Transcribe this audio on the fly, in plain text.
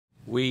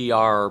We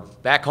are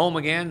back home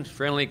again,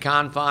 friendly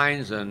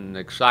confines, and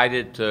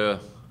excited to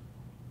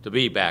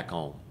be back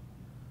home.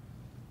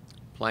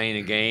 Playing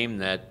a game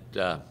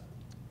that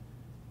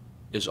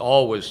is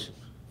always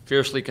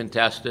fiercely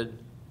contested.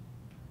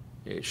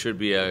 It should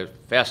be a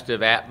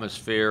festive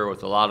atmosphere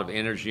with a lot of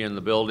energy in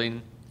the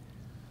building.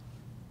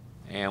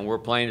 And we're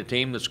playing a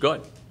team that's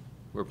good.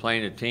 We're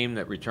playing a team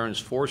that returns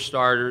 4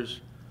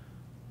 starters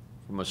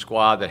from a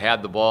squad that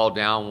had the ball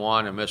down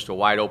 1 and missed a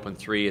wide open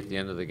 3 at the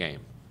end of the game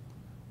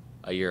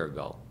a year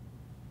ago.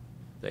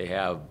 They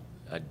have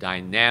a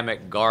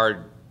dynamic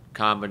guard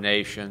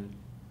combination,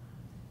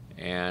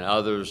 and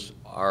others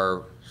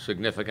are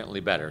significantly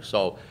better.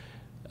 So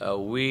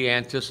we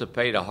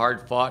anticipate a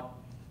hard-fought,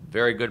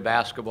 very good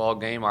basketball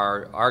game.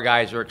 Our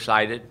guys are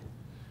excited,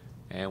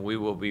 and we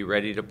will be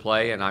ready to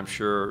play, and I'm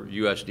sure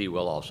USD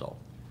will also.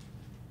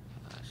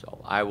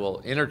 So I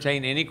will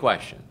entertain any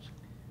questions.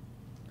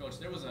 Coach,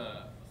 there was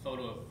a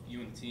photo of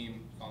you and the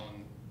team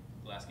following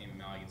the last game in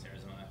Maui against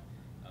Arizona.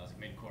 It was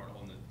mid-court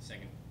holding the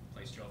second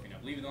place trophy. And I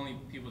believe the only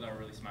people that were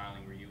really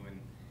smiling were you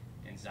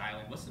and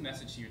Zylan. What's the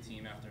message to your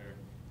team after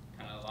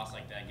kind of a loss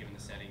like that, given the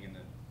setting and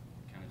the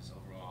kind of just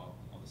overall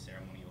all the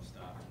ceremonial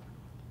stuff?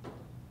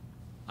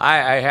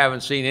 I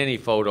haven't seen any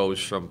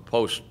photos from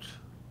post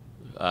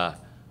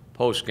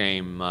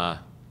game, and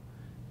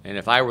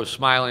if I was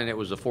smiling, it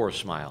was a forced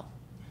smile.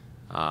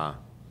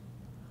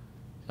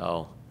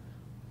 So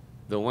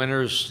the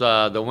winners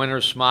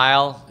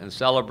smile and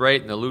celebrate,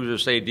 and the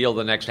losers say, "Deal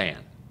the next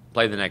hand,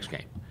 play the next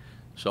game."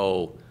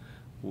 So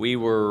we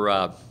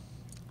were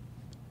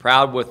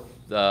proud with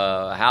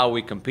how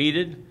we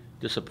competed.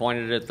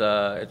 Disappointed at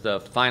the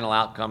final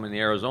outcome in the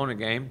Arizona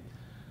game,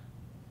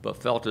 but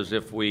felt as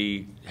if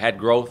we had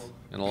growth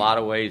in a lot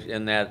of ways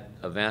in that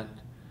event.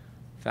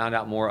 Found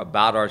out more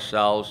about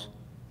ourselves,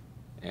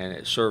 and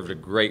it served a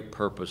great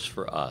purpose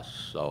for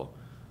us. So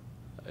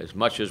as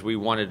much as we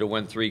wanted to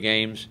win 3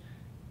 games,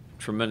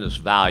 tremendous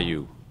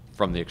value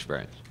from the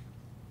experience.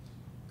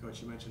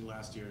 Coach, you mentioned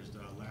last year's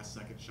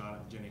last-second shot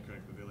at the Jenny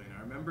Craig Pavilion.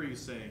 I remember you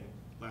saying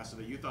last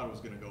year that you thought it was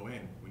going to go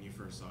in when you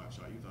first saw it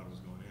shot. You thought it was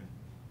going in.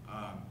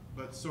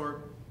 But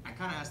I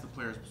kind of asked the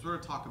players, sort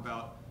of talk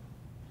about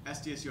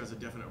SDSU has a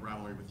definite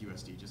rivalry with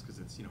USD just because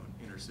it's, an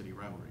inner-city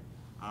rivalry.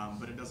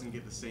 But it doesn't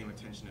get the same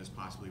attention as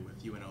possibly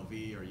with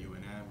UNLV or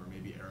UNM or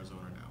maybe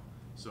Arizona now.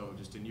 So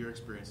just in your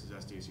experience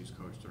as SDSU's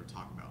coach, sort of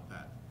talk about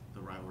that,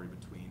 the rivalry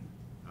between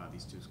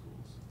these 2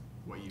 schools,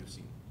 what you've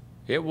seen.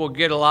 It will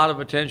get a lot of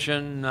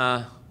attention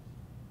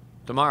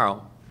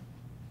tomorrow,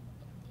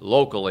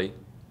 locally,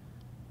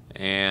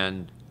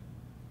 and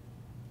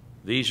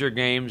these are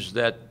games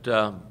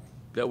that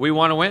we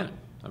want to win.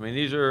 I mean,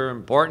 these are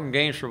important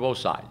games for both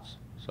sides.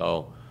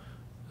 So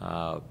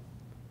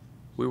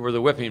we were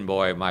the whipping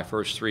boy my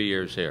first 3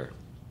 years here.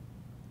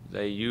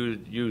 They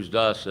used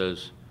us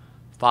as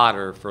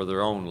fodder for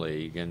their own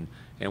league, and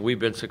we've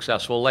been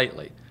successful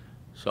lately.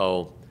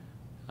 So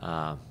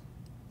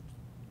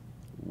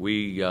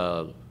we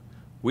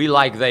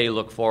like they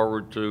look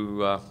forward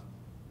to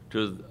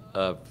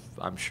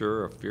I'm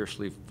sure, a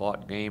fiercely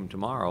fought game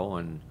tomorrow.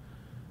 And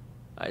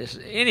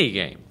any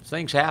game,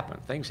 things happen.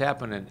 Things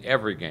happen in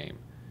every game.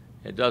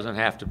 It doesn't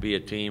have to be a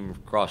team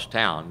across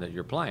town that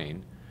you're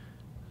playing.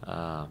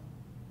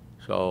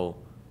 So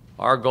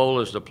our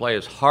goal is to play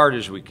as hard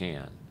as we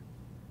can,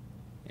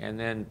 and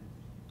then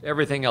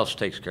everything else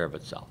takes care of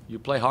itself. You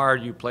play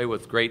hard, you play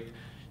with great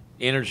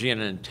energy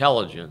and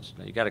intelligence.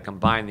 Now, you got to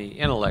combine the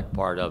intellect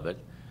part of it.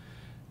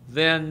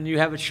 Then you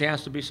have a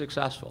chance to be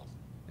successful.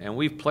 And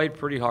we've played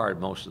pretty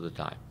hard most of the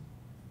time.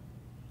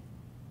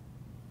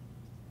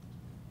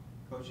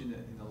 Coach, in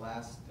the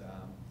last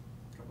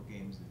couple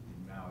games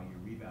in Maui, your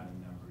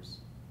rebounding numbers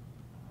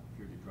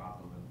appear to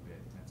drop a little bit.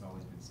 That's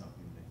always been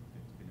something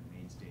that's been a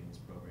mainstay in this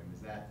program.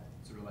 Is that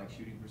sort of like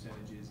shooting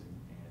percentages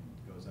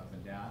and goes up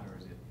and down, or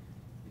is it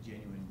a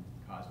genuine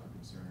cause for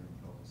concern and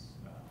focus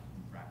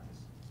in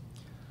practice?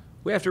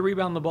 We have to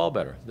rebound the ball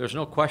better. There's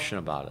no question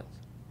about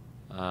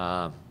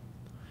it.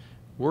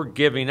 We're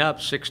giving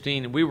up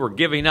 16. We were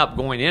giving up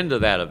going into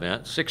that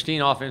event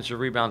 16 offensive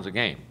rebounds a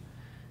game,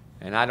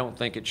 and I don't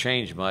think it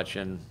changed much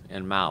in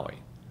Maui.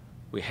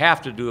 We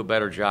have to do a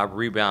better job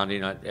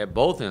rebounding at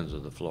both ends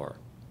of the floor.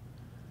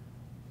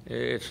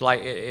 It's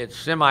like it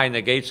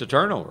semi-negates the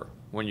turnover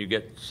when you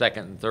get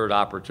second and third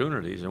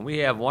opportunities, and we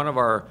have one of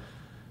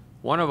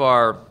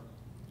our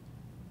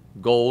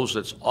goals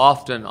that's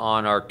often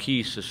on our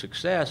keys to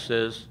success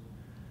is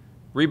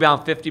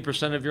rebound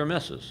 50% of your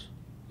misses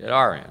at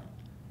our end,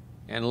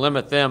 and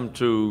limit them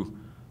to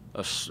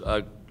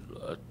a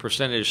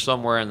percentage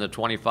somewhere in the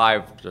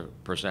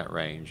 25%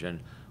 range. And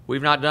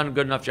we've not done a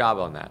good enough job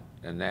on that,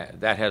 and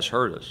that has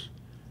hurt us.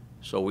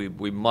 So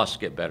we must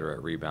get better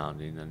at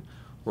rebounding. And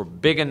we're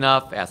big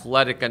enough,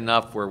 athletic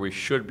enough where we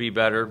should be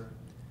better.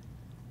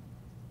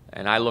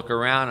 And I look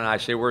around and I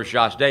say, where's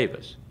Josh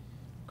Davis?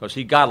 Because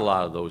he got a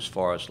lot of those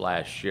for us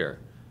last year.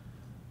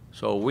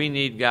 So we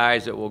need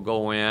guys that will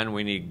go in.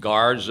 We need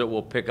guards that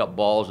will pick up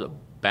balls that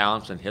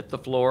bounce and hit the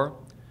floor.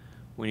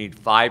 We need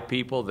 5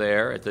 people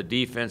there. At the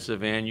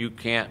defensive end, you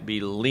can't be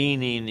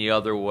leaning the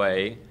other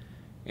way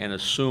and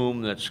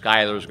assume that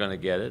Skyler's going to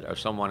get it or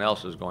someone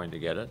else is going to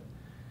get it.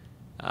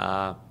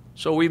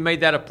 So we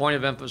made that a point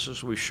of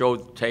emphasis. We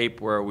showed tape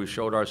where we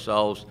showed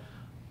ourselves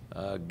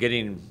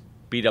getting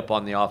beat up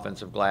on the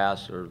offensive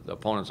glass or the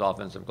opponent's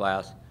offensive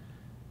glass.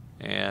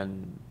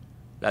 And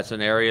that's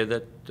an area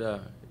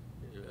that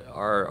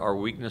our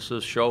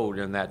weaknesses showed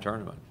in that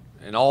tournament.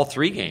 In all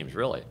 3 games,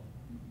 really.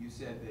 You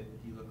said that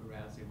you look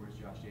around and say, where's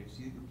Josh Davis?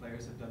 Do you think the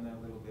players have done that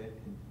a little bit?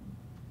 And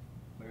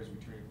players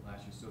returning from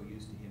last year so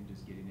used to him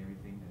just getting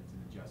everything that's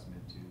an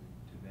adjustment to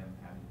them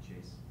having to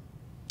chase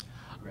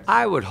aggressive?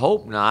 I would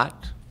hope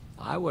not.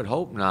 I would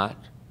hope not.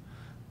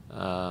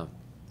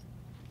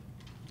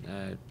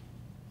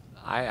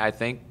 I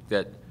think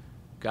that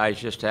guys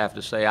just have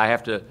to say, I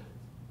have to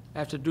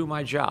do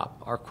my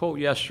job. Our quote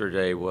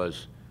yesterday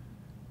was,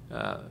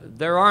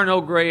 there are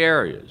no gray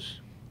areas.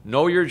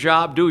 Know your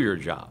job, do your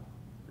job.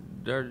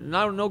 There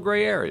are no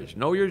gray areas.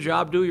 Know your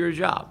job, do your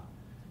job.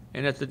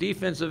 And at the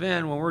defensive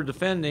end, when we're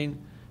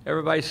defending,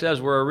 everybody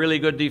says we're a really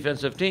good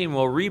defensive team.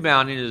 Well,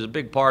 rebounding is a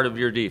big part of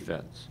your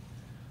defense.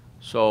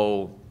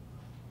 So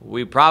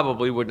we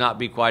probably would not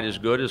be quite as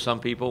good as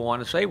some people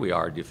want to say we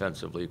are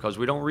defensively because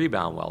we don't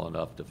rebound well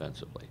enough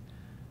defensively.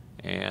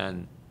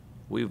 And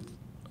we've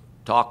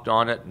talked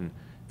on it, and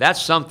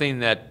that's something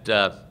that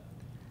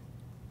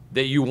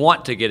that you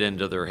want to get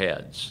into their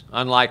heads,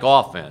 unlike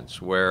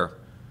offense where,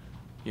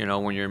 you know,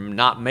 when you're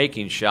not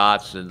making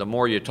shots, and the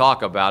more you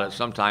talk about it,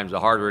 sometimes the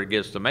harder it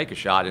gets to make a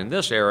shot. In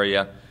this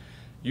area,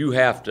 you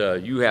have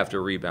to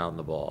rebound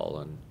the ball.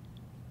 And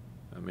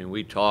I mean,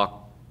 we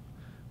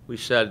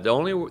said the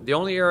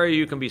only area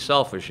you can be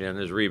selfish in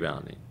is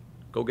rebounding.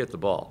 Go get the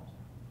ball.